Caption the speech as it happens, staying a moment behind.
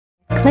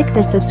click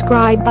the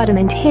subscribe button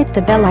and hit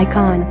the bell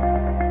icon.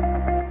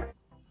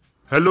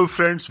 Hello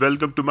friends,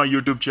 welcome to my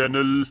YouTube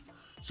channel.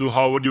 So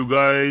how are you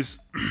guys?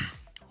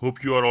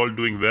 Hope you are all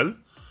doing well.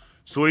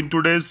 So in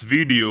today's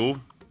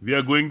video, we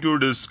are going to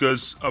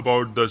discuss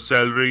about the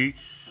salary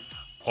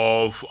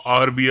of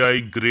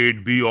RBI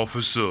Grade B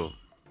officer.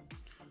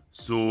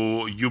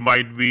 So you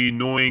might be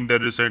knowing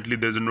that recently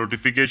there's a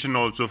notification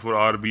also for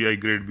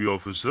RBI Grade B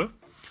officer.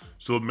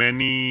 So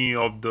many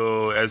of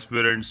the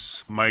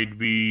aspirants might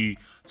be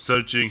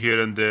searching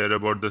here and there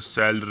about the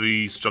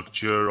salary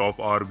structure of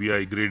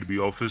RBI Grade B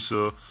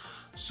officer.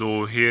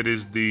 So here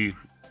is the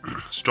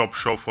stop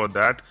shop for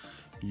that.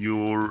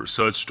 Your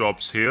search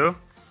stops here.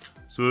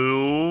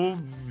 So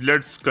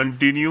let's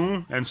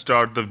continue and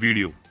start the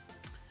video.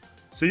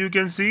 So you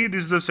can see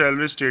this is the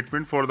salary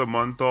statement for the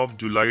month of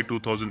July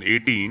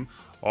 2018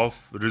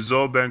 of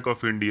Reserve Bank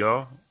of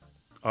India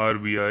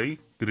RBI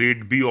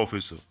Grade B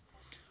officer.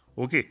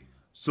 Okay,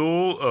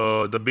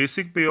 so the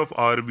basic pay of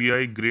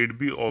RBI Grade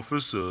B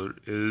officer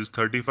is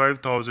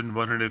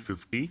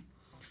 35,150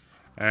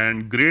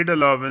 and grade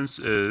allowance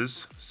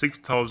is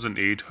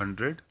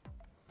 6,800.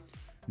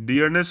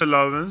 Dearness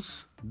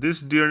allowance,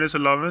 this dearness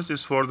allowance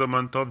is for the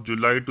month of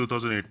July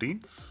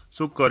 2018.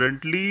 So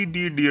currently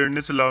the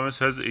dearness allowance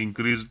has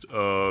increased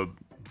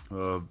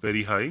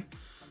very high.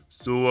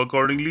 So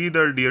accordingly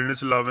the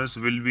dearness allowance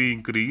will be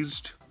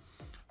increased.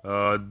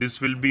 This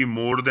will be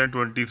more than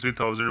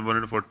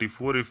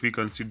 23,144 if we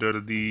consider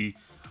the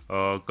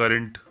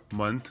current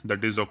month,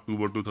 that is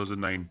October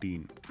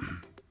 2019.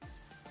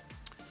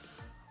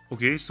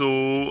 Okay,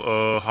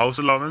 so house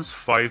allowance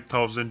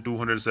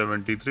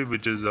 5,273,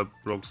 which is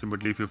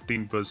approximately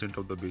 15%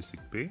 of the basic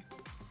pay.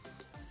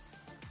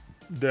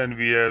 Then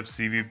we have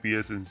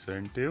CVPS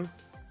incentive.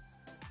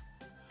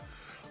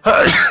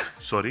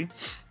 Sorry.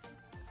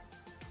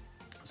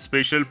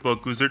 Special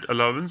perquisite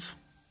allowance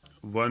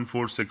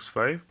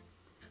 1465.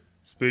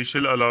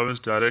 Special allowance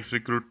direct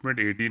recruitment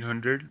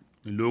 1800.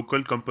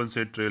 Local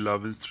compensatory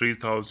allowance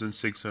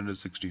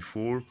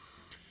 3664.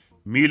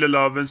 Meal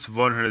allowance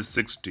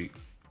 160.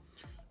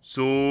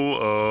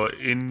 So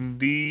in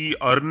the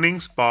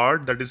earnings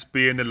part, that is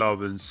pay and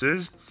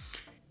allowances,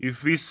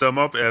 if we sum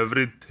up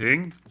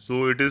everything,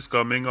 so it is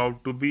coming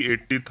out to be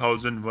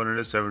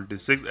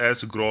 80,176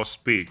 as gross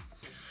pay.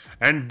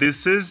 And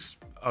this is,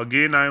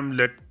 again I am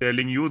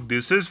telling you,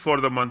 this is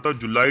for the month of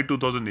July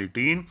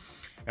 2018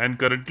 and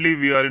currently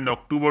we are in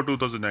October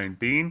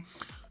 2019.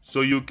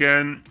 So you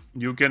can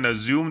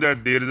assume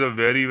that there is a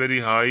very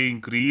high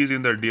increase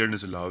in the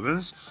dearness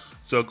allowance.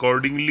 So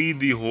accordingly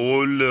the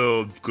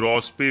whole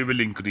gross pay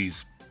will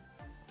increase.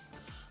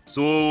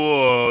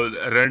 So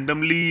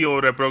randomly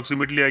or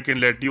approximately I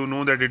can let you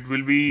know that it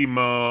will be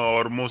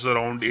almost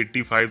around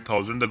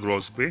 85,000 the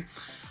gross pay,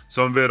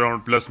 somewhere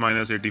around plus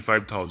minus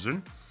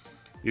 85,000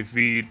 if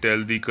we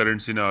tell the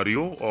current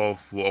scenario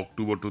of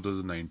October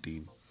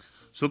 2019.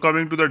 So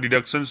coming to the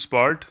deductions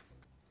part,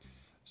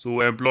 so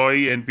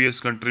employee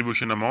NPS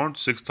contribution amount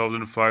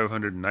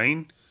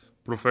 6,509,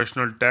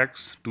 professional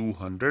tax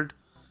 200.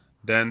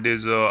 Then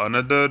there's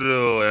another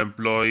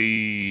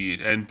employee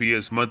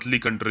NPS monthly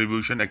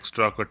contribution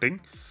extra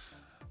cutting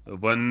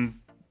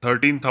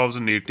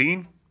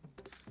 13,018.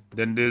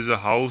 Then there's a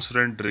house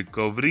rent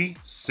recovery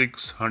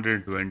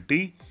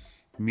 620.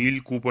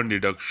 Meal coupon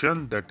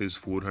deduction, that is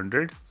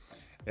 400.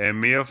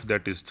 MAF,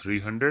 that is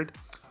 300.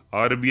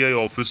 RBI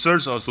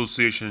Officers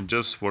Association,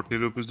 just 40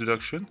 rupees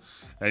deduction,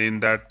 and in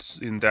that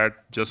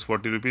just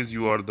 40 rupees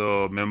you are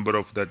the member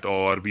of that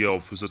RBI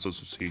Officers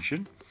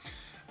Association.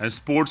 And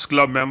sports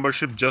club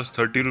membership, just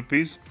 30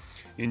 rupees.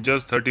 In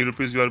just 30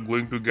 rupees you are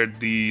going to get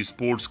the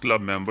sports club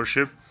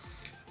membership.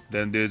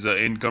 Then there's an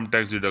income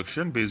tax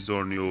deduction based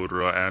on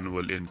your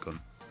annual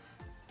income.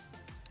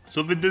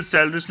 So with this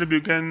salary slip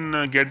you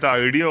can get the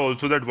idea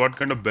also that what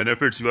kind of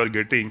benefits you are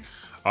getting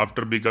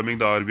after becoming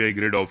the RBI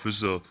grade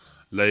officer.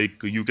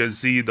 Like you can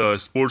see the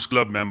sports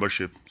club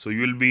membership, so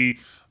you will be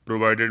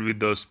provided with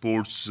the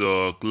sports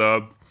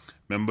club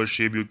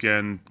membership. You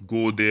can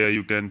go there,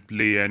 you can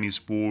play any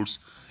sports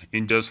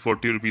in just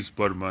 40 rupees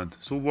per month.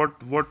 So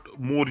what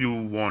more you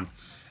want?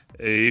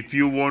 If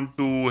you want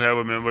to have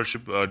a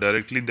membership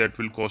directly, that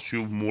will cost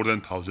you more than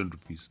 1,000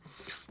 rupees.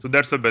 So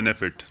that's the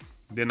benefit.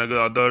 Then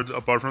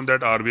apart from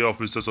that, RBI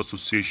Officers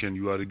Association,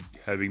 you are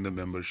having the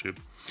membership.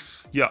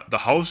 Yeah, the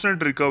house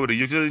rent recovery,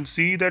 you can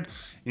see that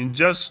in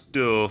just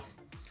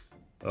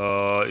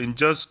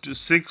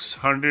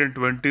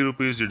 620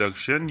 rupees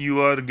deduction you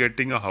are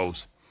getting a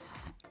house.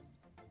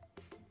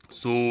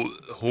 So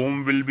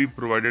home will be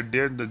provided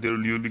there.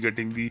 You will be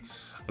getting the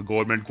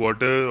government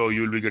quarter or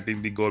you will be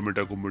getting the government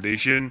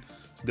accommodation.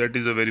 That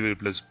is a very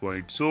plus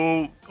point.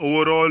 So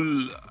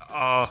overall,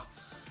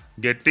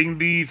 getting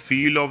the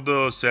feel of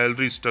the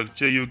salary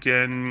structure, you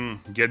can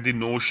get the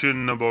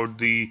notion about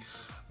the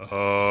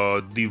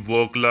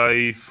work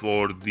life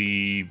or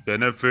the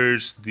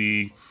benefits,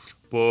 the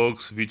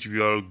perks which we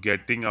are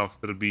getting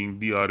after being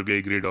the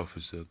RBI grade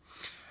officer.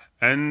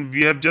 And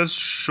we have just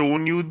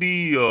shown you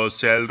the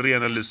salary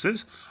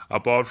analysis.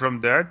 Apart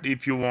from that,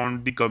 if you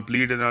want the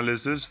complete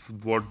analysis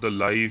what the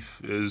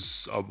life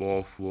is of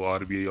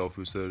RBI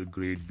officer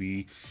grade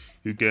B,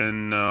 you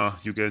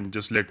can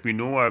just let me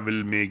know. I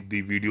will make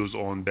the videos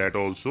on that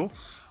also.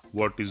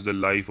 What is the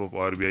life of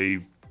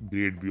RBI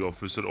grade B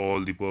officer,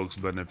 all the perks,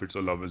 benefits,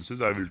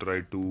 allowances. I will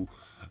try to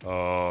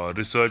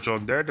research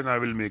on that and I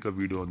will make a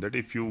video on that.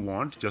 If you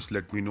want, just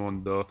let me know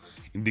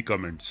in the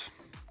comments.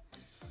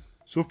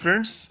 So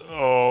friends,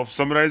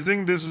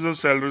 summarizing, this is a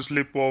salary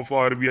slip of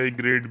RBI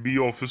grade B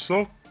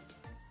officer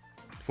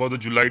for the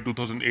July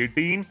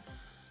 2018.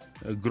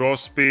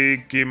 Gross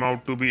pay came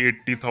out to be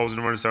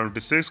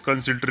 80,176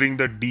 considering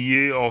the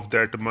DA of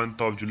that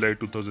month of July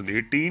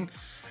 2018.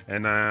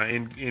 And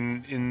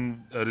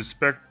in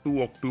respect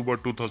to October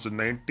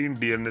 2019,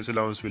 DNS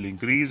allowance will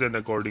increase and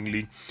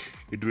accordingly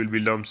it will be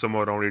lump sum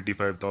around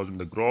 85,000.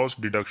 The gross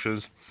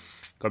deductions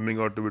coming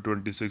out to be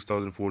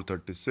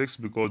 26,436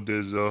 because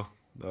there's a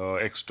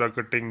extra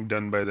cutting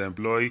done by the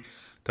employee,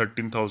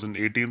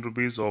 13,018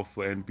 rupees of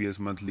NPS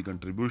monthly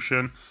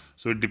contribution.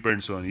 So it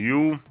depends on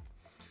you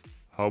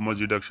how much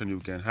deduction you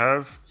can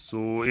have.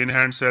 So in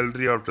hand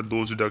salary after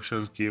those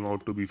deductions came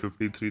out to be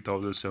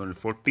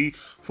 53,740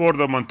 for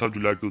the month of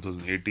July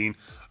 2018.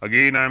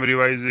 Again I am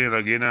revising and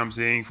again I am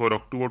saying for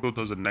October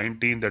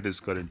 2019, that is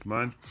current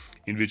month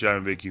in which I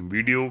am making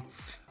video,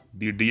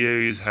 the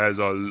DA has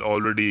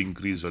already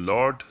increased a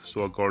lot,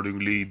 so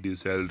accordingly the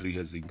salary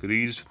has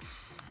increased.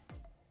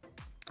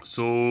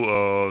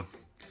 So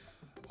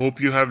hope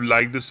you have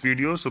liked this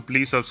video. So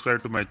please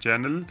subscribe to my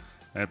channel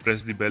and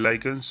press the bell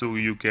icon so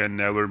you can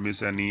never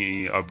miss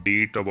any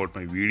update about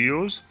my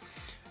videos.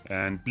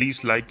 And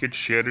please like it,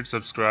 share it,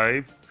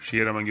 subscribe,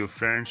 share among your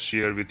friends,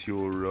 share with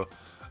your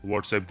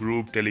WhatsApp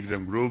group,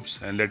 Telegram groups,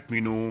 and let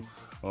me know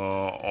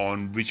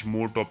on which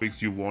more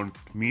topics you want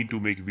me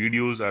to make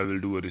videos. I will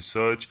do a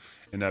research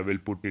and I will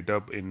put it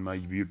up in my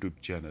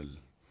YouTube channel.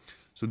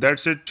 So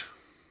that's it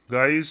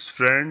guys,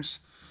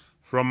 friends,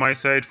 from my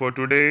side for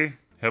today.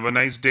 Have a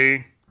nice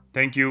day.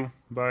 Thank you.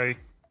 Bye.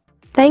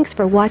 Thanks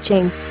for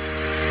watching.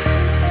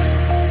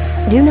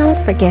 Do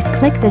not forget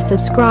click the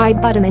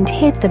subscribe button and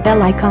hit the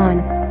bell icon.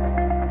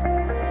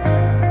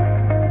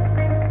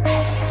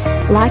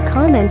 Like,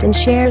 comment and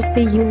share.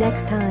 See you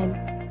next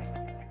time.